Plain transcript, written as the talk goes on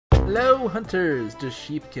Hello hunters, just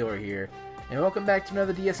Sheep Killer here, and welcome back to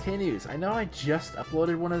another DSK news. I know I just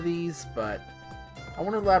uploaded one of these, but I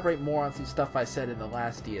want to elaborate more on some stuff I said in the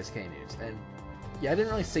last DSK news, and yeah, I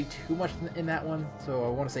didn't really say too much in that one, so I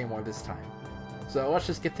want to say more this time. So let's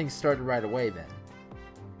just get things started right away then.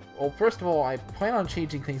 Well, first of all, I plan on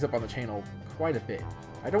changing things up on the channel quite a bit.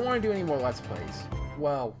 I don't want to do any more Let's Plays.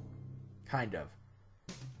 Well, kind of.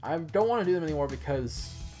 I don't want to do them anymore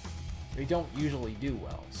because they don't usually do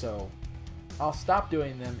well, so I'll stop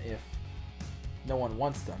doing them if no one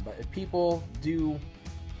wants them. But if people in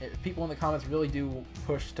the comments really do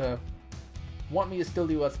push to want me to still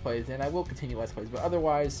do Let's Plays, then I will continue Let's Plays, but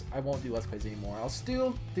otherwise I won't do Let's Plays anymore. I'll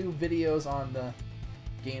still do videos on the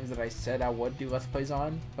games that I said I would do Let's Plays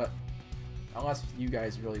on, but unless you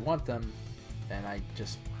guys really want them, then I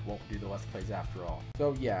just won't do the Let's Plays after all.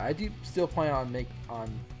 So yeah, I do still plan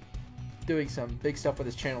on doing some big stuff with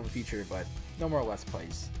this channel in the future, but no more Let's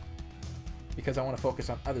Plays, because I want to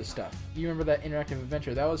focus on other stuff. You remember that interactive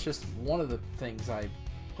adventure? That was just one of the things I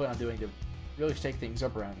plan on doing to really shake things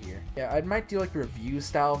up around here. Yeah, I might do like review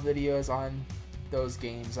style videos on those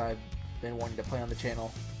games I've been wanting to play on the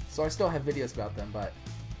channel, so I still have videos about them, but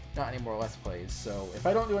not any more Let's Plays. So if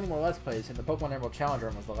I don't do any more Let's Plays, and the Pokemon Emerald Challenge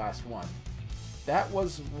Run was the last one, that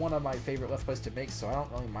was one of my favorite Let's Plays to make, so I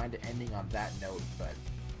don't really mind ending on that note, but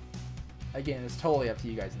again, it's totally up to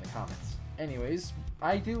you guys in the comments. Anyways,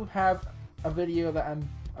 I do have a video that I'm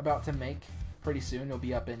about to make pretty soon. It'll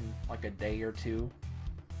be up in like a day or two,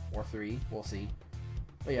 or 3, we'll see.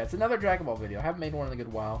 But yeah, it's another Dragon Ball video. I haven't made one in a good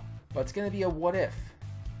while, but it's going to be a what if.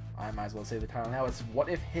 I might as well say the title now. It's what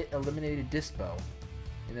if Hit eliminated Dispo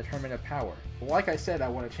in the Tournament of Power. Well, like I said, I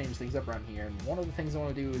want to change things up around here, and one of the things I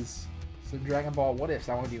want to do is some Dragon Ball what ifs.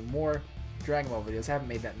 I want to do more Dragon Ball videos. I haven't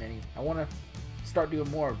made that many. I want to start doing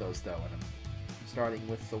more of those though, and I'm starting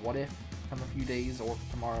with the what if come a few days or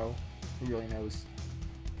tomorrow, who really knows.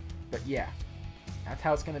 But yeah, that's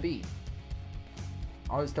how it's going to be.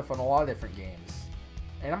 All this stuff on a lot of different games,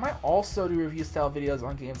 and I might also do review style videos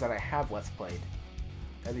on games that I have Let's Played.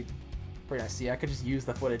 That'd be pretty nice. See, I could just use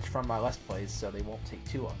the footage from my Let's Plays, so they won't take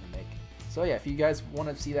too long to make. So yeah, if you guys want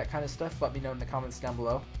to see that kind of stuff, let me know in the comments down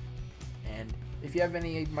below. And if you have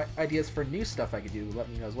any ideas for new stuff I could do, let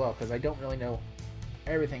me know as well, because I don't really know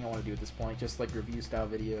everything I want to do at this point. Just like review style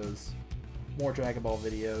videos, more Dragon Ball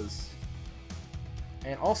videos,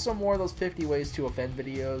 and also more of those 50 ways to offend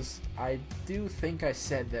videos. I do think I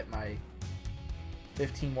said that my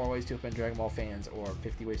 15 more ways to offend Dragon Ball fans, or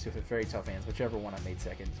 50 ways to offend Fairy Tail fans, whichever one I made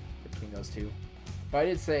second between those two. But I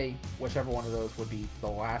did say whichever one of those would be the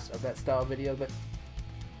last of that style video, but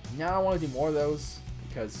now I want to do more of those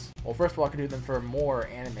because, well, first of all, I can do them for more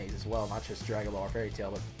animes as well, not just Dragon Ball or Fairy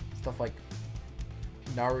Tail, but stuff like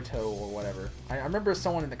Naruto or whatever. I remember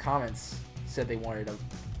someone in the comments said they wanted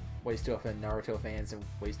ways to offend Naruto fans and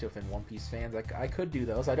ways to offend One Piece fans. I could do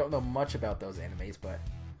those. I don't know much about those animes, but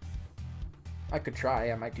I could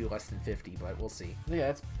try. I might do less than 50, but we'll see. Yeah,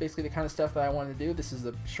 that's basically the kind of stuff that I wanted to do. This is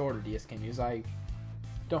a shorter DSK news. I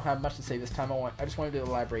don't have much to say this time. I just wanted to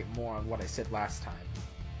elaborate more on what I said last time,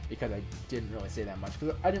 because I didn't really say that much,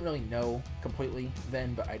 because I didn't really know completely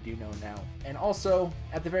then, but I do know now. And also,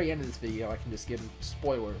 at the very end of this video, I can just give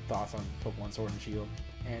spoiler thoughts on Pokemon Sword and Shield,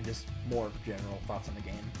 and just more general thoughts on the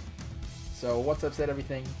game. So once I've said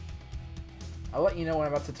everything, I'll let you know when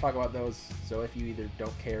I'm about to talk about those, so if you either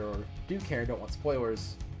don't care or do care and don't want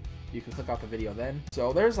spoilers, you can click off the video then.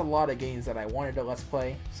 So there's a lot of games that I wanted to Let's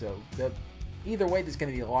Play, so either way there's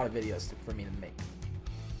going to be a lot of videos for me to make.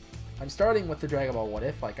 I'm starting with the Dragon Ball What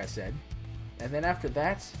If, like I said, and then after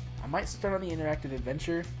that, I might start on the interactive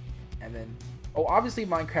adventure, and then, oh, obviously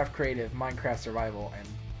Minecraft Creative, Minecraft Survival, and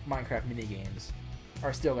Minecraft Minigames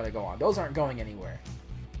are still going to go on. Those aren't going anywhere.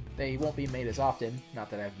 They won't be made as often, not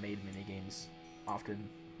that I've made minigames often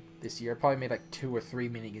this year. I probably made like 2 or 3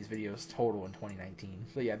 minigames videos total in 2019.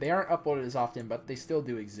 So yeah, they aren't uploaded as often, but they still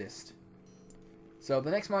do exist. So the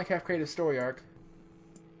next Minecraft Creative Story Arc,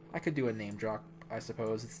 I could do a name drop, I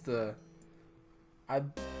suppose. It's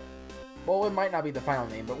well, it might not be the final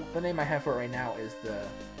name, but the name I have for it right now is the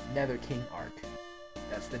Nether King Arc.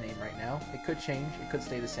 That's the name right now. It could change, it could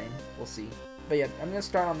stay the same, we'll see. But yeah, I'm gonna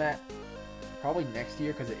start on that probably next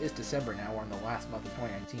year, because it is December now. We're in the last month of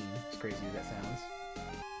 2019. As crazy as that sounds.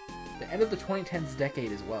 The end of the 2010s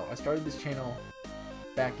decade as well. I started this channel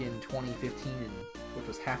back in 2015, which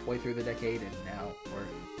was halfway through the decade, and now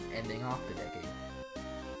we're ending off the decade.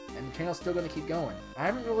 And the channel's still going to keep going. I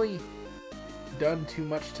haven't really done too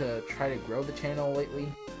much to try to grow the channel lately.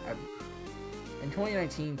 In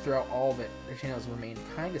 2019, throughout all of it, the channel's remained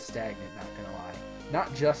kind of stagnant, not gonna lie.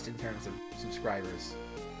 Not just in terms of subscribers,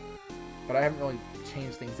 but I haven't really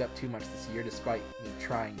changed things up too much this year, despite me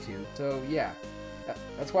trying to. So yeah,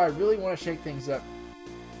 that's why I really want to shake things up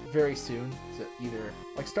very soon. So either,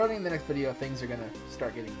 like, starting the next video, things are gonna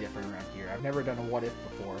start getting different around here. I've never done a what if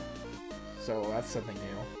before, so that's something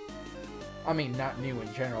new. I mean, not new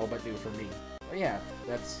in general, but new for me. But yeah,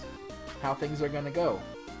 that's how things are gonna go.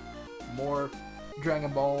 More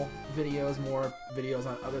Dragon Ball videos, more videos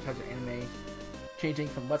on other types of anime, changing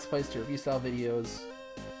from Let's Plays to review style videos.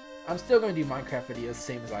 I'm still going to do Minecraft videos,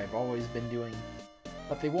 same as I've always been doing,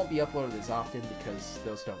 but they won't be uploaded as often because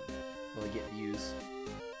those don't really get views.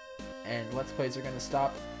 And Let's Plays are going to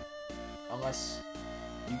stop unless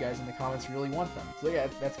you guys in the comments really want them. So yeah,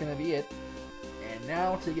 that's going to be it. And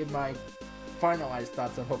now to give my finalized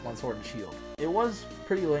thoughts on Pokemon Sword and Shield. It was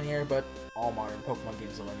pretty linear, but all modern Pokemon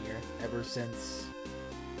games are linear ever since...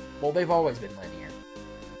 Well, they've always been linear.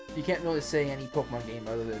 You can't really say any Pokemon game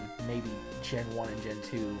other than maybe Gen 1 and Gen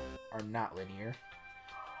 2 are not linear.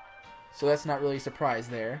 So that's not really a surprise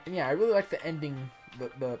there. And yeah, I really like the ending,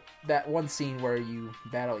 that one scene where you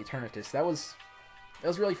battle Eternatus. That was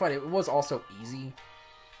really fun. It was also easy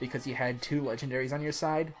because you had 2 legendaries on your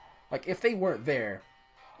side. Like, if they weren't there,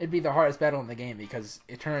 it'd be the hardest battle in the game because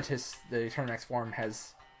Eternatus, the Eternax form,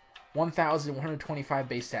 has 1,125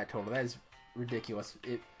 base stat total. That is ridiculous.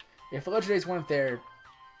 If the legendaries weren't there,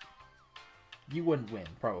 you wouldn't win,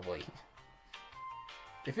 probably.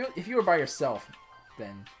 If you were by yourself,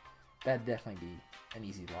 then that'd definitely be an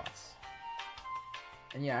easy loss.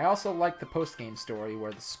 And yeah, I also like the post-game story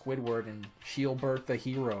where the Squidward and Shielbert the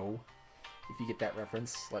hero, if you get that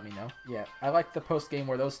reference, let me know. Yeah, I like the post-game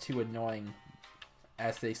where those 2 annoying,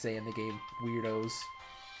 as they say in the game, weirdos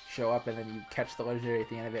show up and then you catch the legendary at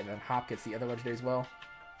the end of it and then Hop gets the other legendary as well.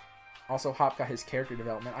 Also, Hop got his character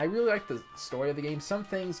development. I really like the story of the game. Some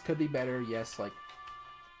things could be better, yes, like...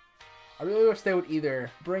 I really wish they would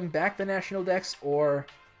either bring back the National Dex or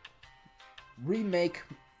remake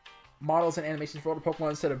models and animations for older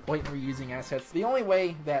Pokemon instead of blatantly reusing assets. The only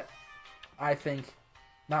way that I think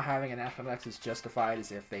not having a National Dex is justified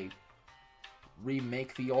is if they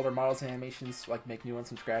remake the older models and animations, like make new ones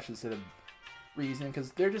from scratch instead of reusing them,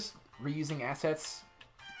 because they're just reusing assets,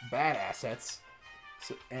 bad assets.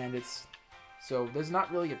 So there's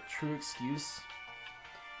not really a true excuse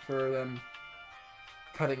for them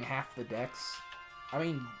cutting half the decks. I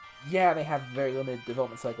mean, yeah, they have a very limited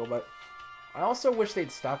development cycle, but I also wish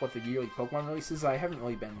they'd stop with the yearly Pokemon releases. I haven't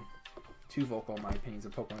really been too vocal in my opinions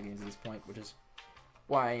of Pokemon games at this point, which is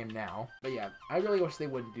why I am now. But yeah, I really wish they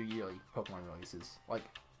wouldn't do yearly Pokemon releases. Like,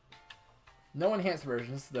 no enhanced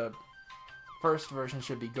versions. The first version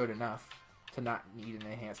should be good enough to not need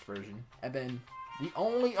an enhanced version. And then the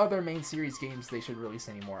only other main series games they should release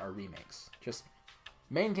anymore are remakes. Just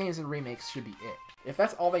main games and remakes should be it. If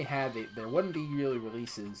that's all they had, there wouldn't be yearly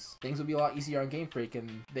releases. Things would be a lot easier on Game Freak,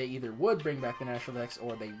 and they either would bring back the National Dex,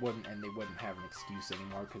 or they wouldn't, and they wouldn't have an excuse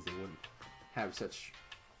anymore because they wouldn't have such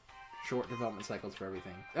short development cycles for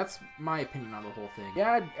everything. That's my opinion on the whole thing.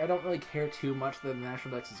 Yeah, I don't really care too much that the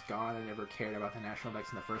National Dex is gone. I never cared about the National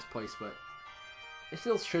Dex in the first place, but it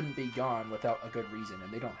still shouldn't be gone without a good reason,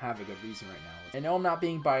 and they don't have a good reason right now. I know I'm not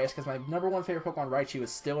being biased, because my #1 favorite Pokemon, Raichu,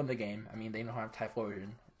 is still in the game. I mean, they don't have Typhlosion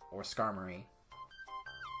or Skarmory,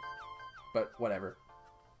 but whatever.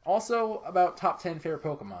 Also, about top 10 favorite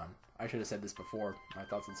Pokemon. I should have said this before, my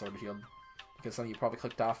thoughts on Sword and Shield, because some of you probably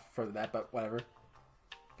clicked off for that, but whatever.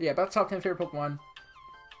 But yeah, about top 10 favorite Pokemon.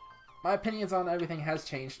 My opinions on everything has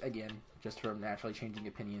changed, again, just from naturally changing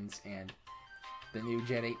opinions and the new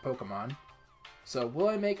Gen 8 Pokemon. So, will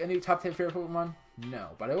I make a new top 10 favorite Pokemon?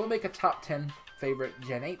 No, but I will make a top 10 favorite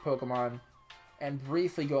Gen 8 Pokemon and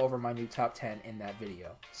briefly go over my new top 10 in that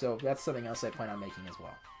video. So, that's something else I plan on making as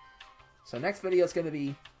well. So, next video is going to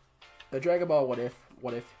be the Dragon Ball What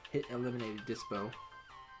If hit eliminated Dispo.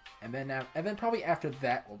 And then probably after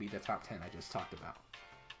that will be the top 10 I just talked about.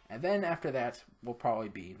 And then after that will probably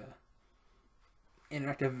be the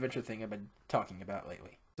interactive adventure thing I've been talking about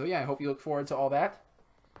lately. So yeah, I hope you look forward to all that.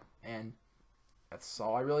 And that's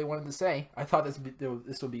all I really wanted to say. I thought this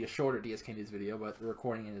would be a shorter DSK News video, but the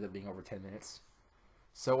recording ended up being over 10 minutes.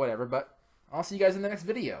 So whatever, but I'll see you guys in the next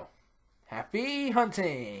video. Happy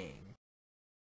hunting!